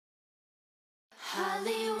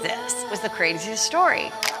This was the craziest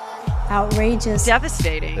story. Outrageous.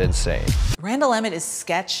 Devastating. Insane. Randall Emmett is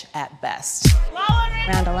sketch at best.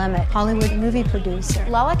 Randall Emmett, Hollywood movie producer.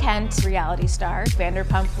 Lala Kent, reality star,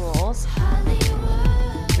 Vanderpump Rules.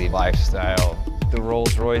 The lifestyle, the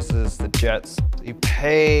Rolls Royces, the jets. You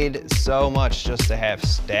paid so much just to have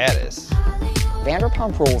status.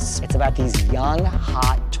 Vanderpump Rules, it's about these young,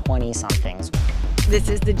 hot 20-somethings. This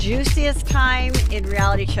is the juiciest time in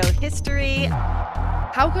reality show history.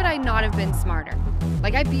 How could I not have been smarter?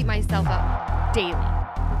 Like, I beat myself up daily.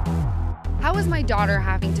 How is my daughter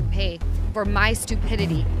having to pay for my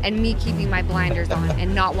stupidity and me keeping my blinders on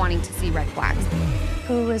and not wanting to see red flags?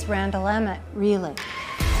 Who was Randall Emmett, really?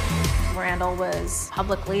 Randall was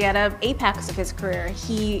publicly at an apex of his career.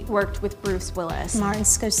 He worked with Bruce Willis. Martin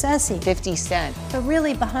Scorsese. 50 Cent. But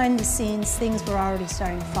really, behind the scenes, things were already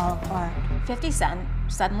starting to fall apart. 50 Cent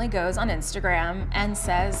suddenly goes on Instagram and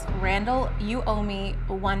says, Randall, you owe me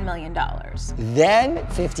 $1 million. Then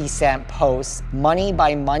 50 Cent posts, "Money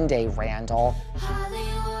by Monday, Randall."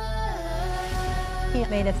 He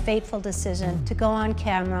made a fateful decision to go on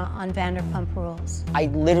camera on Vanderpump Rules. I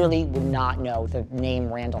literally would not know the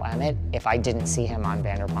name Randall Emmett if I didn't see him on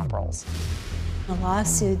Vanderpump Rules. The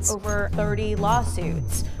lawsuits. Over 30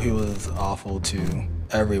 lawsuits. He was awful to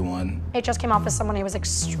everyone. It just came off as someone who was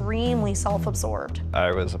extremely self-absorbed.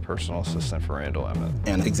 I was a personal assistant for Randall Emmett.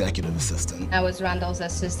 And executive assistant. I was Randall's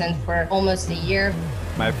assistant for almost a year.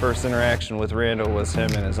 My first interaction with Randall was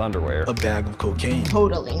him in his underwear. A bag of cocaine.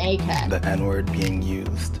 Totally naked. The N-word being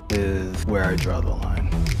used is where I draw the line.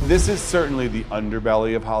 This is certainly the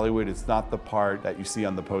underbelly of Hollywood. It's not the part that you see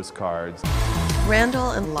on the postcards.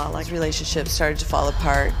 Randall and Lala's relationship started to fall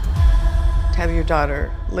apart. To have your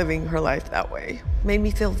daughter living her life that way made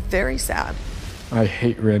me feel very sad. I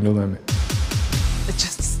hate Randall Emmett. It's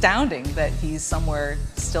just astounding that he's somewhere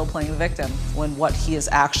still playing the victim when what he has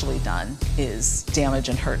actually done is damage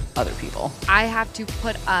and hurt other people. I have to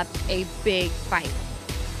put up a big fight.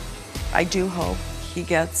 I do hope he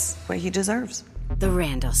gets what he deserves. The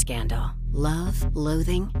Randall Scandal. Love,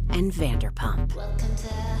 Loathing, and Vanderpump.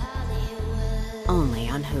 Only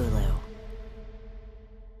on Hulu.